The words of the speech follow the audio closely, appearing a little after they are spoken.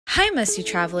Hi must-see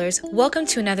travelers, welcome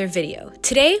to another video.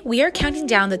 Today, we are counting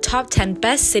down the top 10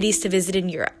 best cities to visit in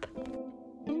Europe.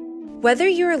 Whether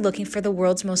you are looking for the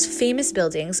world's most famous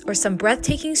buildings or some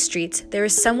breathtaking streets, there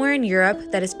is somewhere in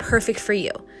Europe that is perfect for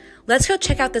you. Let's go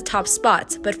check out the top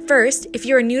spots, but first, if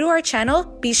you are new to our channel,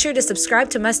 be sure to subscribe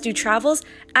to Must Do Travels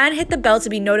and hit the bell to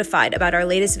be notified about our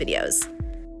latest videos.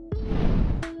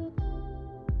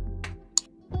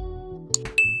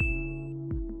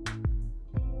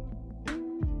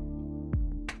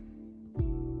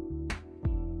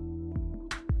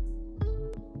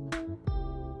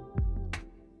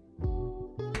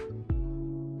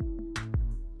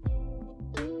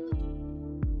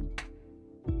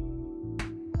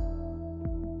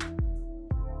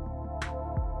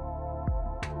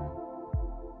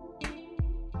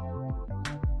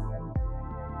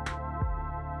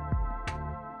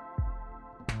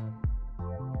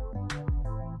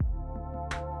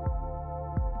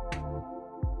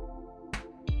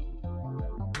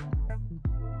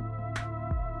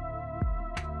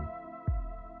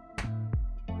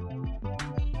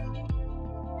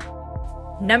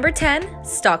 Number 10,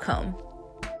 Stockholm.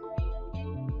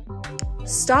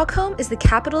 Stockholm is the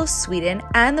capital of Sweden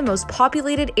and the most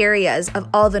populated areas of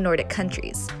all the Nordic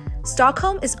countries.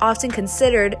 Stockholm is often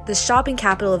considered the shopping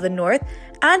capital of the North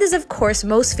and is of course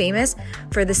most famous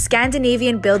for the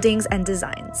Scandinavian buildings and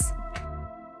designs.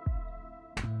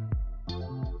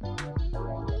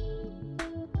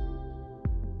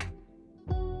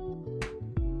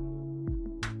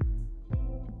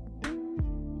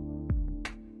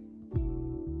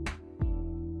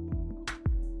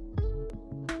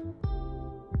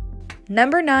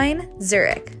 Number 9,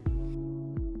 Zurich.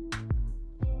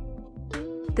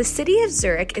 The city of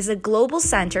Zurich is a global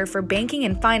center for banking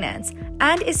and finance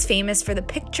and is famous for the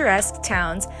picturesque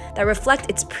towns that reflect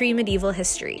its pre-medieval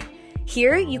history.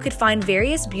 Here, you could find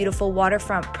various beautiful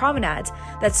waterfront promenades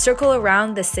that circle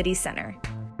around the city center.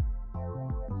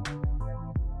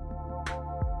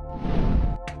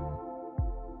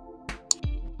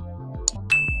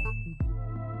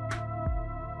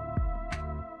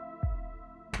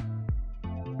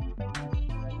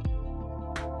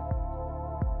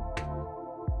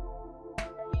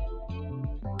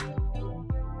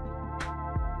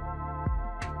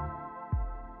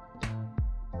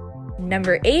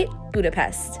 Number 8,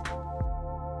 Budapest.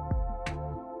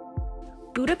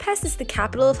 Budapest is the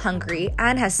capital of Hungary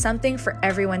and has something for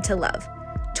everyone to love.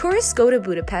 Tourists go to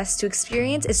Budapest to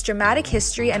experience its dramatic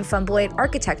history and flamboyant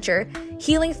architecture,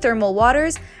 healing thermal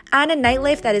waters, and a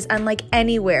nightlife that is unlike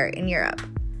anywhere in Europe.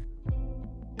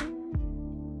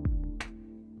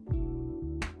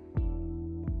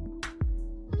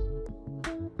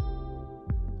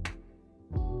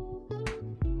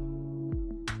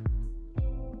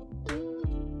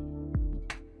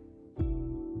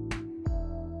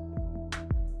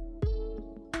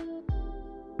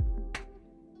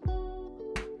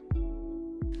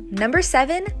 Number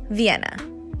 7, Vienna.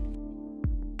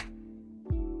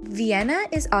 Vienna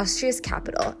is Austria's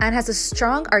capital and has a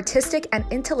strong artistic and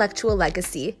intellectual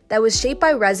legacy that was shaped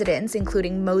by residents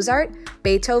including Mozart,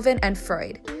 Beethoven, and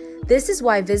Freud. This is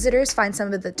why visitors find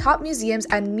some of the top museums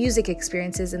and music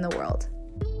experiences in the world.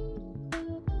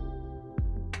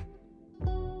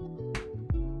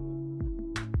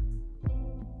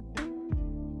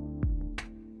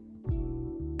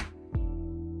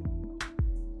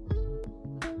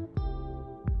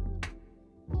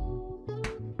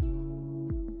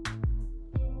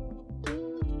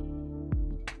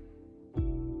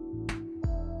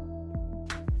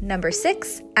 Number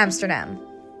 6, Amsterdam.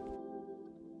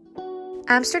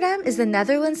 Amsterdam is the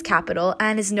Netherlands' capital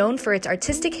and is known for its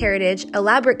artistic heritage,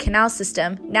 elaborate canal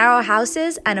system, narrow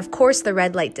houses, and of course the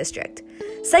red light district.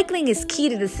 Cycling is key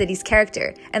to the city's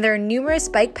character, and there are numerous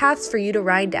bike paths for you to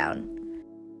ride down.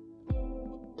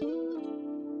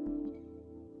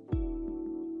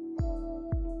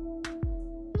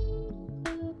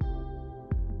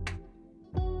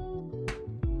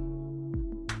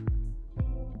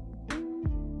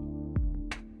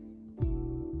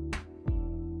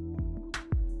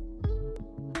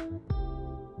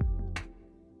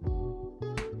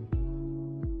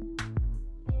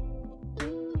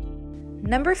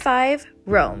 Number 5,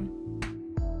 Rome.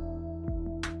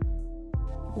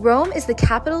 Rome is the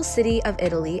capital city of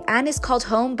Italy and is called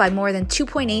home by more than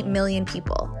 2.8 million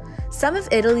people. Some of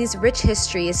Italy's rich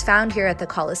history is found here at the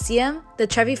Colosseum, the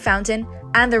Trevi Fountain,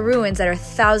 and the ruins that are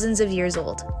thousands of years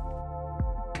old.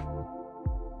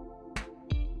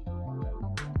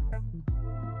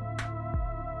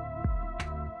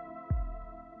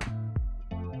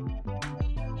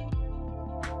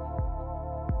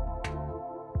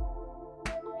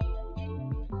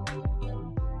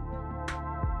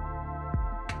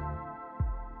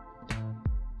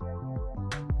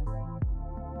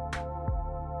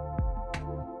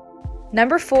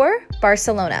 Number 4,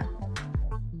 Barcelona.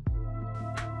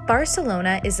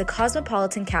 Barcelona is the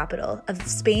cosmopolitan capital of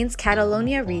Spain's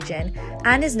Catalonia region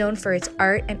and is known for its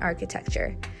art and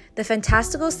architecture. The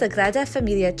fantastical Sagrada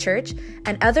Familia Church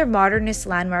and other modernist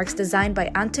landmarks designed by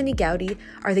Antoni Gaudi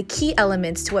are the key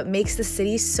elements to what makes the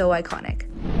city so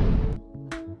iconic.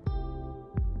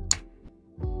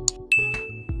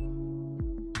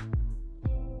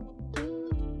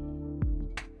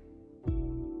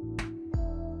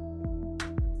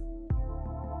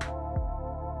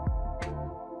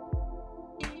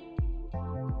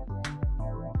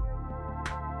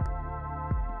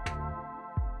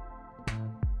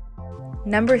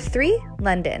 Number 3,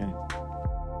 London.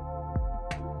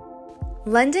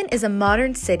 London is a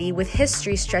modern city with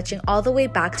history stretching all the way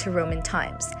back to Roman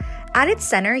times. At its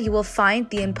center, you will find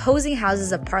the imposing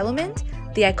Houses of Parliament,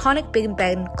 the iconic Big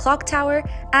Ben Clock Tower,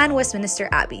 and Westminster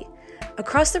Abbey.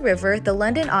 Across the river, the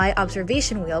London Eye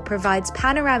observation wheel provides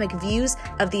panoramic views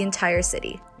of the entire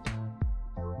city.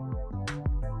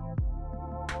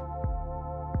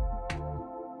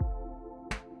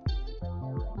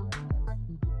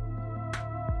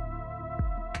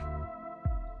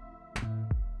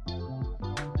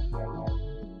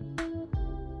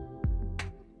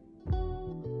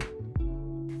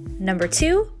 Number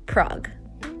 2, Prague.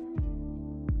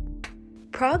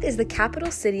 Prague is the capital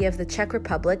city of the Czech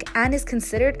Republic and is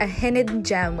considered a hidden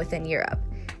gem within Europe.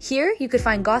 Here, you could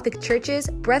find Gothic churches,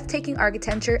 breathtaking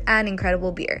architecture, and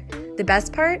incredible beer. The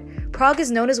best part? Prague is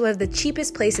known as one of the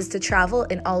cheapest places to travel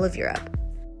in all of Europe.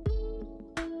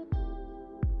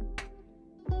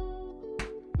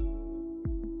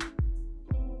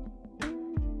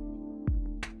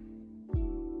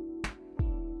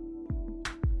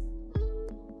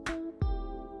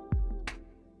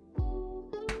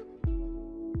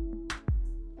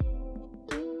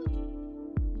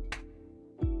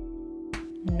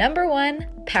 Number 1,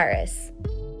 Paris.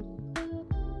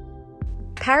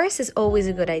 Paris is always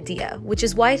a good idea, which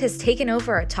is why it has taken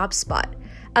over our top spot.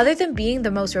 Other than being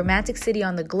the most romantic city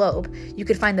on the globe, you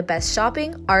could find the best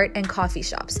shopping, art, and coffee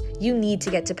shops. You need to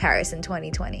get to Paris in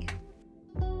 2020.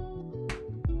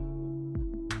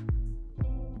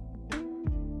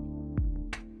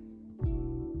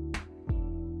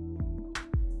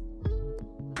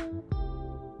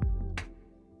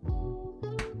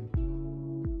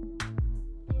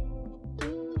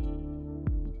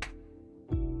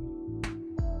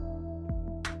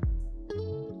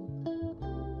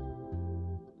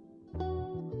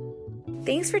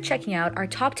 Thanks for checking out our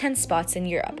top 10 spots in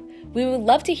Europe. We would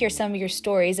love to hear some of your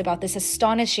stories about this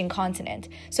astonishing continent,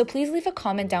 so please leave a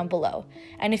comment down below.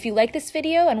 And if you like this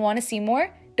video and want to see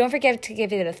more, don't forget to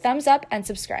give it a thumbs up and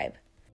subscribe.